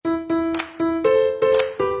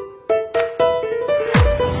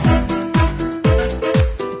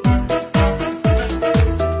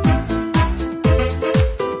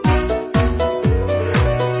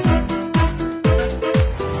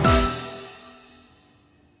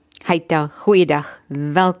Dag, goeiedag,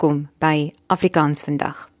 welkom by Afrikaans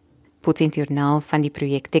vandag. Potsent joernaal van die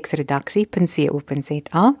projek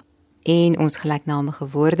teksredaksie.co.za en ons gelyknamige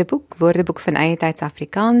woordeboek van eie tyds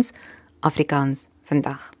Afrikaans, Afrikaans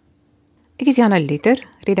vandag. Ek is Jana Luther,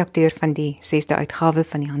 redakteur van die 6de uitgawe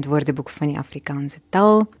van die handwoordeboek van die Afrikaanse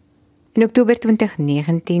taal. In Oktober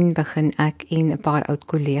 2019 begin ek en 'n paar oud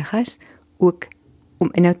kollegas ook om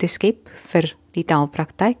inhoud te skep vir die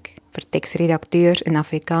taalpraktyk, vir teksredakteurs in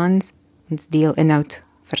Afrikaans. Ons deel inhoud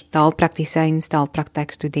vir taalpraktisyns,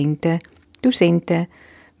 taalpraktykstudente, dosente,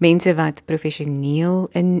 mense wat professioneel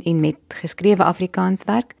in en met geskrewe Afrikaans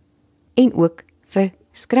werk, en ook vir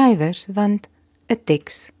skrywers, want 'n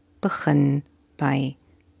teks begin by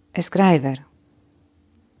 'n skrywer.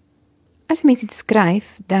 As mens iets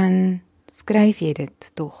skryf, dan skryf jy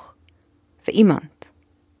dit tog vir iemand.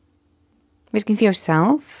 Miskien vir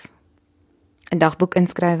jouself, 'n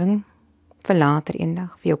dagboekinskrywing, vir later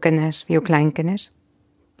eendag, vir jou kinders, vir jou kleinkinders.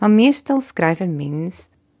 Maar meestal skryf 'n mens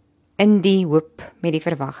in die hoop met die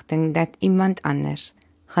verwagting dat iemand anders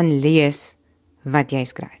gaan lees wat jy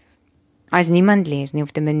skryf. As niemand lees nie,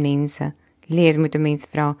 of te min mense lees, moet 'n mens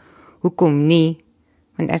vra, hoekom nie?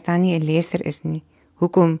 Want as daar nie 'n leser is nie,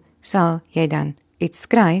 hoekom sal jy dan iets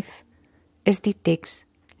skryf? Is die teks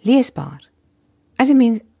leesbaar? As 'n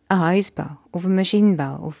mens 'n huis bou, of 'n masjien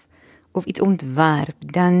bou, of iets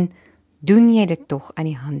ontwerp, dan doen jy dit tog aan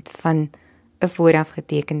die hand van 'n vooraf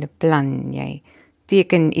getekende plan. Jy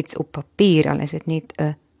teken iets op papier, al is dit net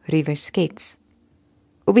 'n ruwe skets.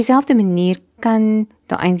 Op dieselfde manier kan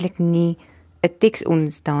daar eintlik nie 'n teks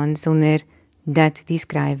ontstaan sonder dat die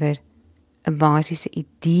skrywer 'n basiese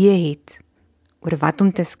idee het oor wat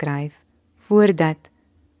om te skryf voordat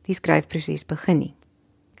die skryfproses begin nie.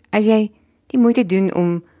 As jy die moeite doen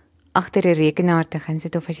om agter 'n rekenaar te gaan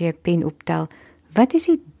sit, of as jy 'n pen optel, wat is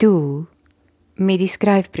die doel met die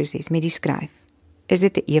skryfproses, met die skryf? Is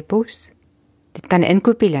dit 'n e-pos? Dit kan 'n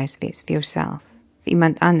inkopieslys wees vir jouself, vir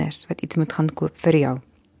iemand anders wat iets moet gaan koop vir jou.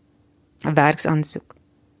 'n Werksaansoek,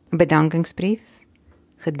 'n bedankingsbrief,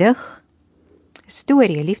 gedig, 'n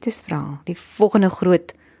storie, 'n liefdesverhaal, die volgende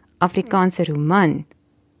groot Afrikaanse roman.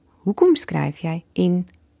 Hoekom skryf jy en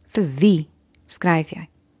vir wie skryf jy?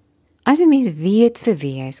 As 'n mens weet vir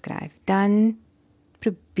wie jy skryf, dan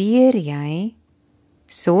probeer jy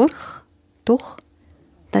sorg tog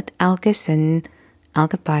dat elke sin,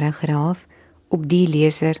 elke paragraaf op die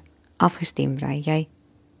leser afgestem bly. Jy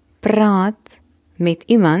praat met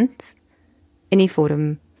iemand in die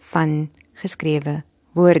vorm van geskrewe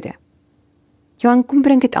woorde. Johan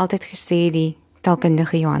Kombrink het altyd gesê, die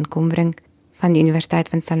taalkundige Johan Kombrink van die Universiteit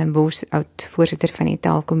van Stellenbosch, oud voorsitter van die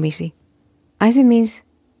taalkommissie. As 'n mens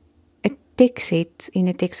 'n teks het en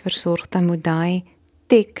 'n teks versorg, dan moet daai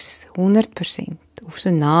teks 100% of so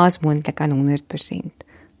naas moontlik aan 100%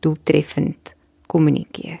 doeltreffend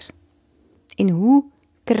kommunikeer. En hoe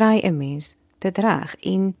kry 'n mens dit reg?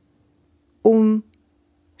 En om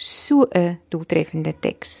so 'n doeltreffende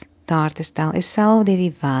teks daar te stel, is self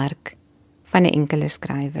die werk van 'n enkele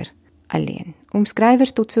skrywer alleen. Om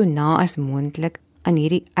skrywers tot so na as moontlik aan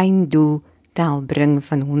hierdie einddoel te help bring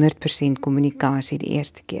van 100% kommunikasie die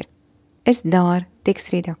eerste keer, is daar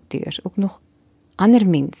teksredakteurs, ook nog ander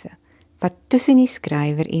mense, wat tussen die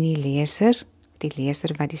skrywer en die leser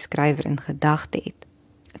wat die skrywer in gedagte het,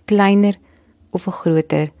 'n kleiner of 'n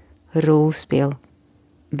groter rol speel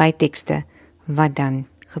by tekste wat dan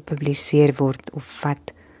gepubliseer word of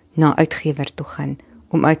wat na uitgewer toe gaan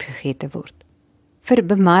om uitgegee te word. Vir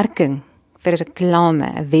bemarking, vir reklame,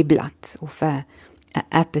 'n webblad of 'n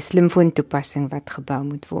app, 'n slimfoon toepassing wat gebou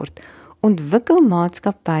moet word, ontwikkel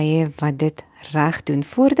maatskappye wat dit reg doen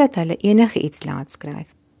voordat hulle enige iets laat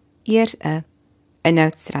skryf. Eers 'n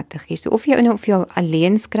inhoudsstrategie. So of jy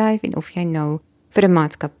alleen skryf en of jy nou vir 'n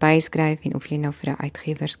maatskappy skryf en of jy nou vir 'n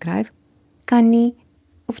uitgewer skryf, kan nie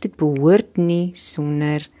of dit behoort nie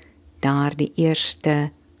sonder daardie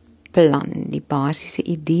eerste plan, die basiese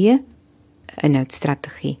idee, 'n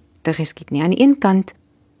inhoudsstrategie te geskied nie. Aan die een kant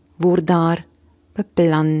word daar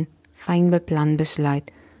fyn beplan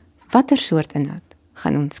besluit watter soort inhoud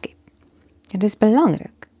gaan ons skep. En dit is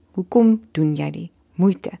belangrik. Hoekom doen jy die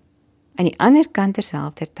moeite? Aan die ander kant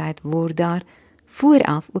terselfdertyd word daar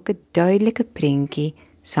vooraf ook 'n duidelike prentjie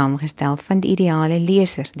saamgestel van die ideale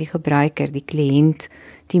leser, die gebruiker, die kliënt,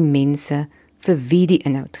 die mense vir wie die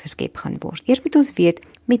inhoud geskep gaan word. Eers moet ons weet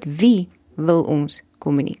met wie wil ons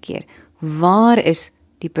kommunikeer. Waar is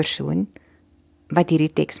die persoon wat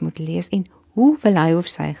hierdie teks moet lees en hoe wil hy of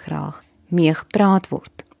sy graag mee gepraat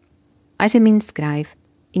word? As 'n mens skryf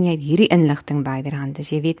en jy het hierdie inligting byderhand,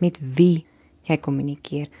 as jy weet met wie jy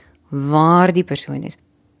kommunikeer, waar die persoon is,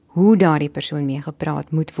 hoe daardie persoon mee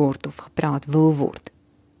gepraat moet word of gepraat wil word,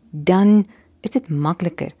 dan is dit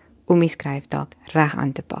makliker om die skryftaak reg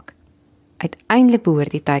aan te pak. Uiteindelik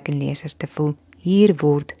behoort die teikenleser te voel, hier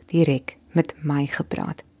word direk met my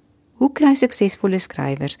gepraat. Hoe kry suksesvolle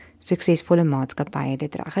skrywers, suksesvolle maatskappye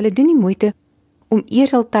dit reg? Hulle doen die moeite om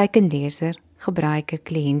eers al teikenleser, gebruiker,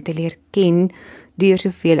 kliënt te leer ken, deur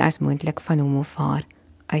soveel as moontlik van hom of haar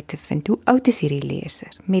uit te vind. Hoe oud is hierdie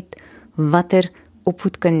leser? Met watter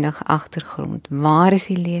opvoedkundige agtergrond? Waar is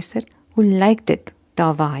die leser? Hoe lyk dit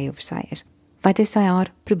daar waar hy of sy is? Wat is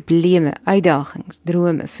haar probleme, uitdagings,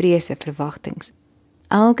 drome, vrese, verwagtings?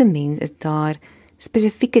 Elke mens is daar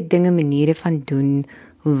spesifieke dinge, maniere van doen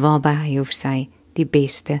waarby hy of sy die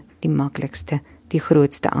beste, die maklikste, die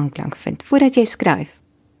grootste aanklank vind. Voordat jy skryf,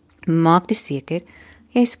 maak dus seker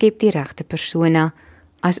jy skep die regte persona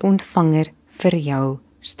as ontvanger vir jou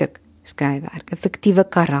stuk skryfwerk. 'n Fiktiewe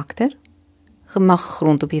karakter mag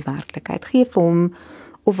grond op die werklikheid. Geef hom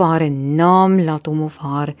of haar 'n naam, laat hom of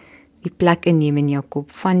haar die plek inneem in jou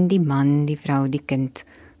kop van die man, die vrou, die kind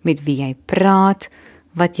met wie jy praat,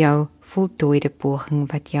 wat jou voltooide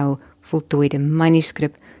poging, wat jou voltooide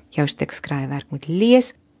manuskrip, jou stuk skryfwerk moet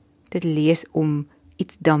lees. Dit lees om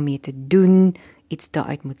iets daarmee te doen, iets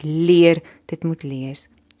daaruit moet leer, dit moet lees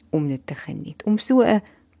om dit te geniet. Om so 'n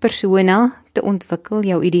persona te ontwikkel,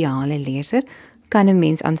 jou ideale leser, kan 'n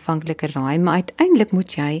mens aanvanklik raai, maar uiteindelik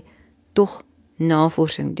moet jy tog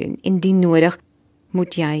navorsing doen. Indien nodig,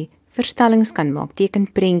 moet jy verstellings kan maak,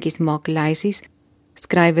 teken prentjies maak, lysies.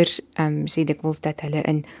 Skrywers sê dikwels dat hulle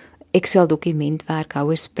in Excel dokumentwerk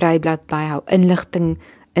hou, 'n spreiblad byhou, inligting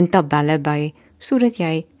in tabelle by, sodat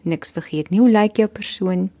jy niks vergeet nie. Hoe lyk jou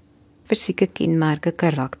persoon? Fisieke kenmerke,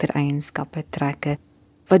 karaktereienskappe, trekke.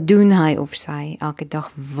 Wat doen hy of sy elke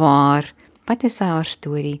dag? Waar? Wat is sy haar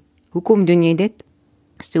storie? Hoekom doen jy dit?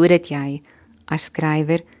 Sodat jy as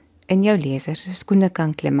skrywer in jou leser se skoene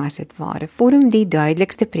kan klim as dit ware. Vorm die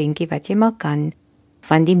duidelikste prentjie wat jy maar kan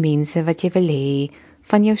van die mense wat jy wil hê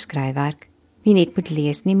van jou skryfwerk. Nie net moet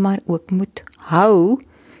lees nie, maar ook moet hou.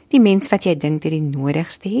 Die mens wat jy dink dit die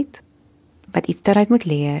nodigste het, wat iets daaruit moet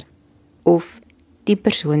leer, of die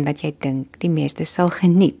persoon wat jy dink die meeste sal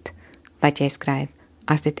geniet wat jy skryf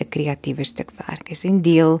as dit 'n kreatiewe stuk werk is. En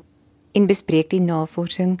deel en bespreek die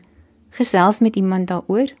navorsing, gesels met iemand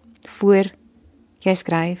daaroor voor jy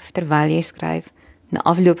skryf, terwyl jy skryf, na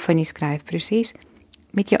afloop van die skryfproses,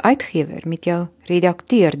 met jou uitgewer, met jou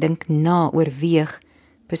redakteur, dink na, oorweeg,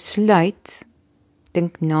 besluit,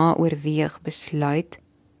 besluit.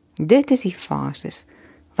 Dit is die fases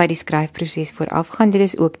wat die skryfproses voorafgaan. Dit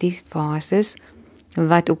is ook die fases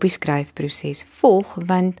wat op die skryfproses volg,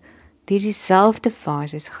 want dieselfde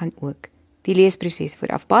fases gaan ook die leesproses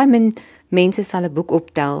vooraf. Baie min mense sal 'n boek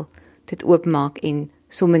optel, dit oopmaak en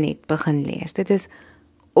sommer net begin lees. Dit is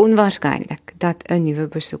onwaarskynlik dat 'n nuwe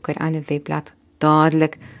besoeker aan 'n webblad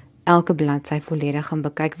dadelik elke bladsy volledig gaan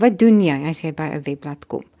bekyk. Wat doen jy as jy by 'n webblad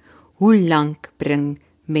kom? Hoe lank bring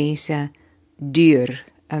mense deur?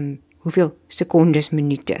 Hoeveel sekondes,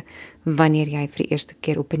 minute, wanneer jy vir die eerste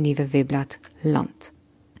keer op 'n nuwe webblad land?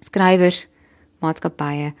 Skrywers,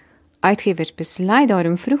 maatskappye, uitgewers besluit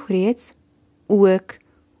daarom vroeg reeds ook,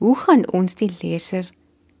 hoe gaan ons die leser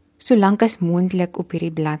so lank as moontlik op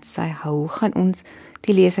hierdie bladsy hou? Hoe gaan ons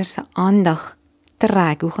die leser se aandag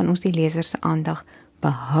trek? Hoe gaan ons die leser se aandag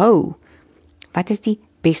behou? Wat is die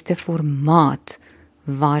beste formaat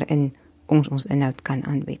waarin ons inhoud kan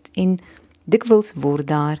aanbied? En dikwels word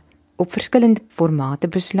daar op verskillende formate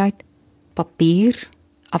besluit. Papier,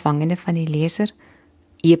 afhangende van die leser,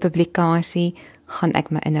 e-publikasie, gaan ek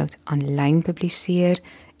my inhoud aanlyn publiseer,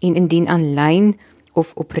 en indien aanlyn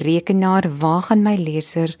of op rekenaar, waar gaan my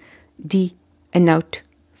leser die inhoud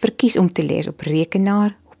verkies om te lees? Op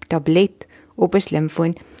rekenaar, op tablet, op 'n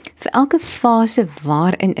slimfoon. Vir elke fase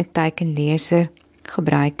waarin 'n teikenleser,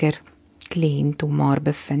 gebruiker, kliënt hom maar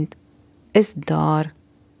bevind, is daar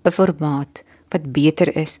 'n formaat wat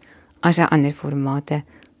beter is as 'n ander formate,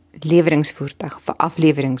 leweringsvoertuig of 'n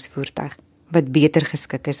afleweringsvoertuig wat beter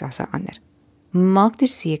geskik is as 'n ander. Maak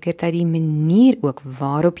dus seker dat die manier ook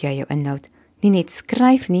waarop jy jou inhoud nie net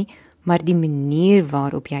skryf nie, maar die manier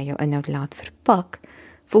waarop jy jou inhoud laat verpak,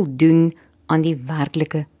 voldoen aan die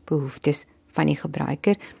werklike behoeftes van die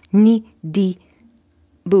gebruiker, nie die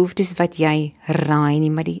behoeftes wat jy raai nie,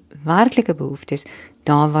 maar die werklike behoeftes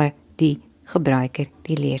daar waar die gebruiker,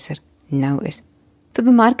 die leser nou is. Vir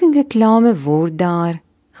bemarking reklame word daar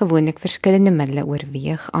gewoonlik verskillende middele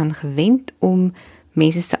oorweeg aangewend om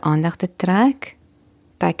mense se aandag te trek,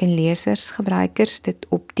 teikenlesers, gebruikers, dit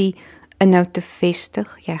op die inhoud te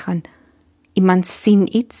vestig. Jy gaan iemand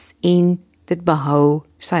sien iets en dit behou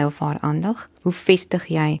sy of haar aandag. Hoe vestig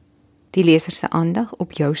jy die leser se aandag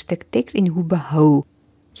op jou stuk teks en hoe behou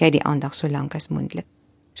jy die aandag so lank as moontlik?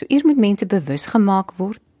 So eers moet mense bewus gemaak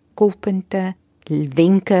word, kolpunte,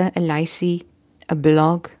 wenke, 'n lysie, 'n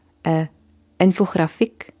blog, 'n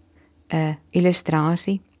infografiek, 'n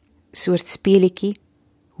illustrasie, soort speletjie.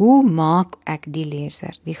 Hoe maak ek die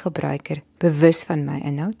leser, die gebruiker, bewus van my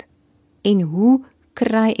inhoud? En hoe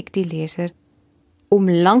kry ek die leser om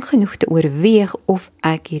lank genoeg te oorweeg of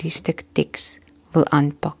ek hierdie stuk teks wil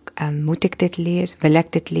aanpak? Moet ek dit lees? Wil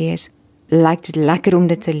ek dit lees? Lyk dit lekker om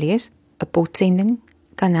dit te lees? 'n potsending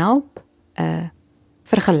kan help, 'n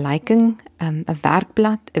vergelyking, 'n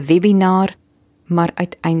werkblad, 'n webinar, maar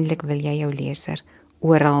uiteindelik wil jy jou leser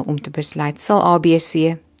oral om te besluit, sal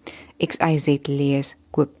ABC, XYZ lees,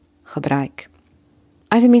 koop, gebruik.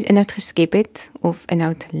 As 'n mens inhoud geskep het, of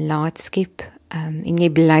inhoud laat skep, en jy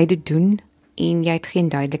bly dit doen, en jy het geen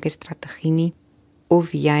duidelike strategie nie,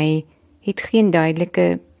 of jy het geen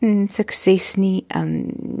duidelike sukses nie,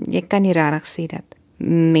 jy kan nie regtig sê dat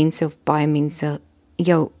mense of baie mense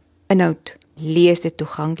jou inhoud lees dit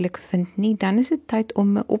toeganklik vind nie, dan is dit tyd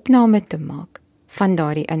om 'n opname te maak van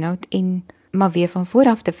daardie inhoud en maar weer van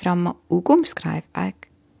vooraf te vra, maar hoekom skryf ek?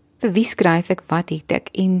 Vir wie skryf ek? Wat het ek?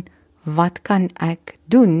 En wat kan ek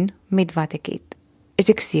doen met wat ek het? Is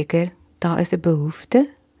ek seker daar is 'n behoefte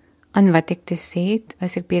aan wat ek te sê het?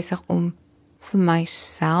 Is ek besig om vir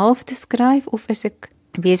myself te skryf of is ek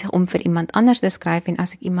besig om vir iemand anders te skryf, en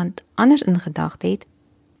as ek iemand anders in gedagte het,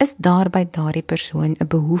 is daar by daardie persoon 'n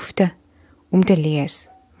behoefte om te lees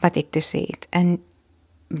wat ek te sê het? En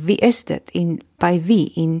wie is dit en by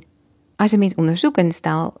wie? En as 'n mens ondersoek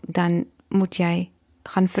instel, dan moet jy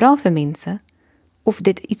gaan vra vir mense of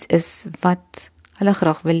dit iets is wat hulle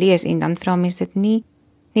graag wil lees, en dan vra mense dit nie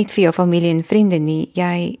net vir jou familie en vriende nie,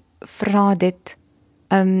 jy vra dit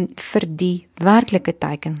vir die werklike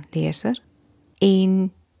teikenleser,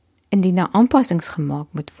 en indien daar aanpassings gemaak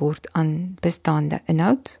moet word aan bestaande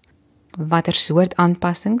inhoud, watter soort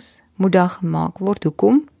aanpassings moet daar gemaak word?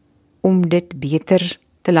 Hoekom? Om dit beter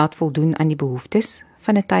te laat voldoen aan die behoeftes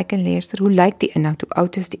van 'n teikenleser. Hoe lyk die inhoud? Hoe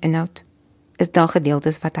oud is die inhoud? Is daar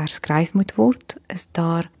gedeeltes wat herskryf moet word? Is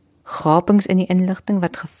daar gapings in die inligting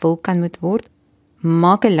wat gevul moet word?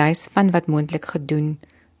 Maak 'n lys van wat moontlik gedoen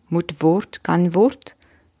moet word, kan word.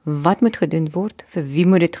 Wat moet gedoen word? Vir wie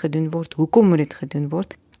moet dit gedoen word? Hoekom moet dit gedoen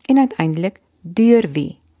word? En uiteindelik, deur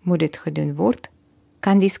wie moet dit gedoen word?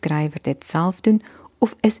 Kan die skrywer dit self doen,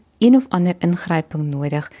 of is een of ander ingryping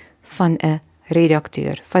nodig van 'n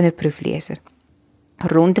redakteur, van 'n proefleser?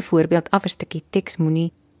 Rond 'n voorbeeld af 'n stukkie teks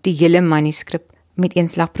moenie die hele manuskrip met een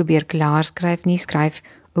slag probeer klaarskryf nie. Skryf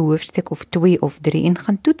 'n hoofstuk of 2 of 3 en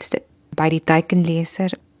gaan toets dit by die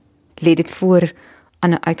teikenleser. Lê dit voor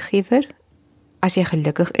aan 'n uitgewer. As jy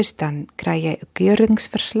gelukkig is, dan kry jy 'n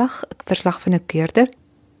keuringsverslag, 'n verslag van 'n keurder,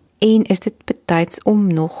 en is dit betyds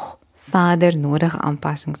om nog verder nodige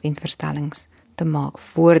aanpassings en verstellings te maak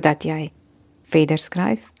voordat jy verder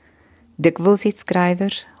skryf. Dikwels het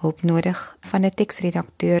skrywers hulp nodig van 'n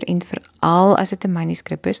teksredakteur, en veral as dit 'n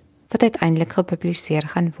manuskrip is wat uiteindelik gepubliseer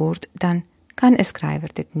gaan word, dan kan 'n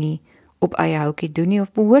skrywer dit nie op eie houtjie doen nie,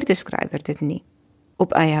 of behoort 'n skrywer dit nie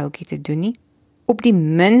op eie houtjie te doen nie. Op die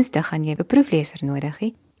minste gaan jy 'n proefleser nodig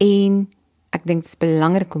hê, en ek dink dit is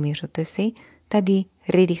belangrik om hierso te sê dat die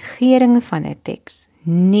redigering van 'n teks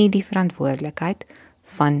nie die verantwoordelikheid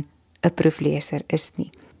van 'n proefleser is nie.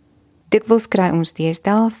 Dikwels kry ons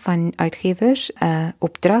deesdae van uitgewers 'n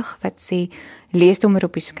opdrag wat sê lees hom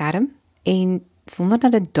op die skerm, en sonder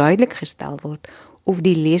dat dit duidelik gestel word of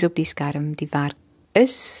die lees op die skerm die werk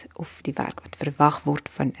is of die werk wat verwag word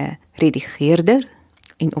van 'n redigeerder,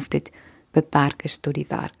 en of dit beperk is tot die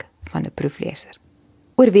werk van 'n proefleser.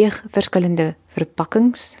 Oorweeg verskillende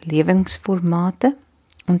verpakkings, lewingsformate.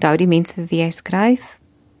 Onthou die mens vir wie jy skryf.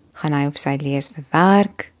 Gaan hy of sy lees vir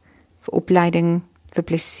werk, vir opleiding, vir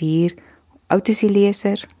plesier? Hoe oud is die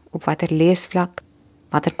leser? Op watter leesvlak?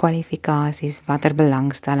 Watter kwalifikasies? Watter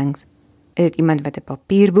belangstellings? Is dit iemand wat 'n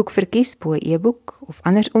papierboek verkies bo 'n e-boek, of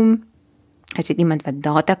andersom? Is dit iemand wat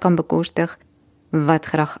data kan bekostig, wat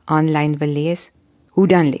graag aanlyn wil lees? Hoe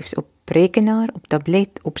dan liefs? Op rekenaar, op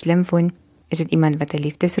tablet, op slimfoon? Is dit iemand wat 'n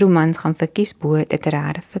liefdesromans gaan verkies bo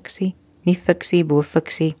literêre fiksie, nie fiksie bo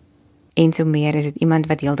fiksie, en so meer? Is dit iemand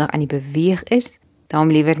wat heeldag aan die beweeg is,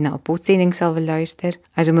 daarom liewer na 'n potsending sal wil luister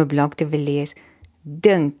as om 'n blog te wil lees?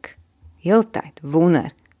 Dink heeltyd,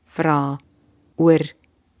 wonder, vra oor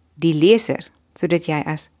die leser, sodat jy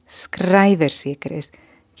as skrywer seker is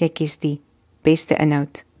jy kies die beste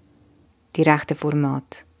inhoud, die regte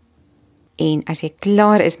formaat. En as jy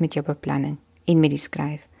klaar is met jou beplanning en met die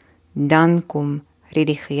skryf, dan kom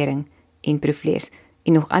redigering en proeflees.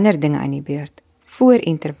 en nog ander dinge aan die beurt, voor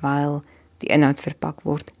en terwyl die inhoud verpak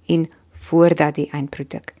word en voordat die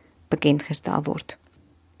eindproduk bekendgestel word.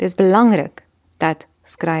 Dit is belangrik dat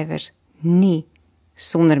skrywers nie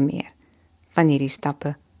sonder meer van hierdie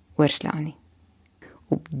stappe oorslaan nie.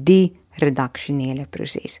 Op die redaksionele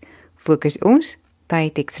proses fokus ons by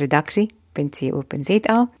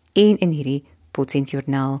teksredaksie.co.za en in hierdie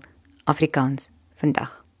Potsendjoernaal Afrikaans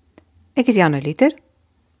vandag. Ek is Jana Luther,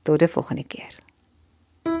 tot die volgende keer.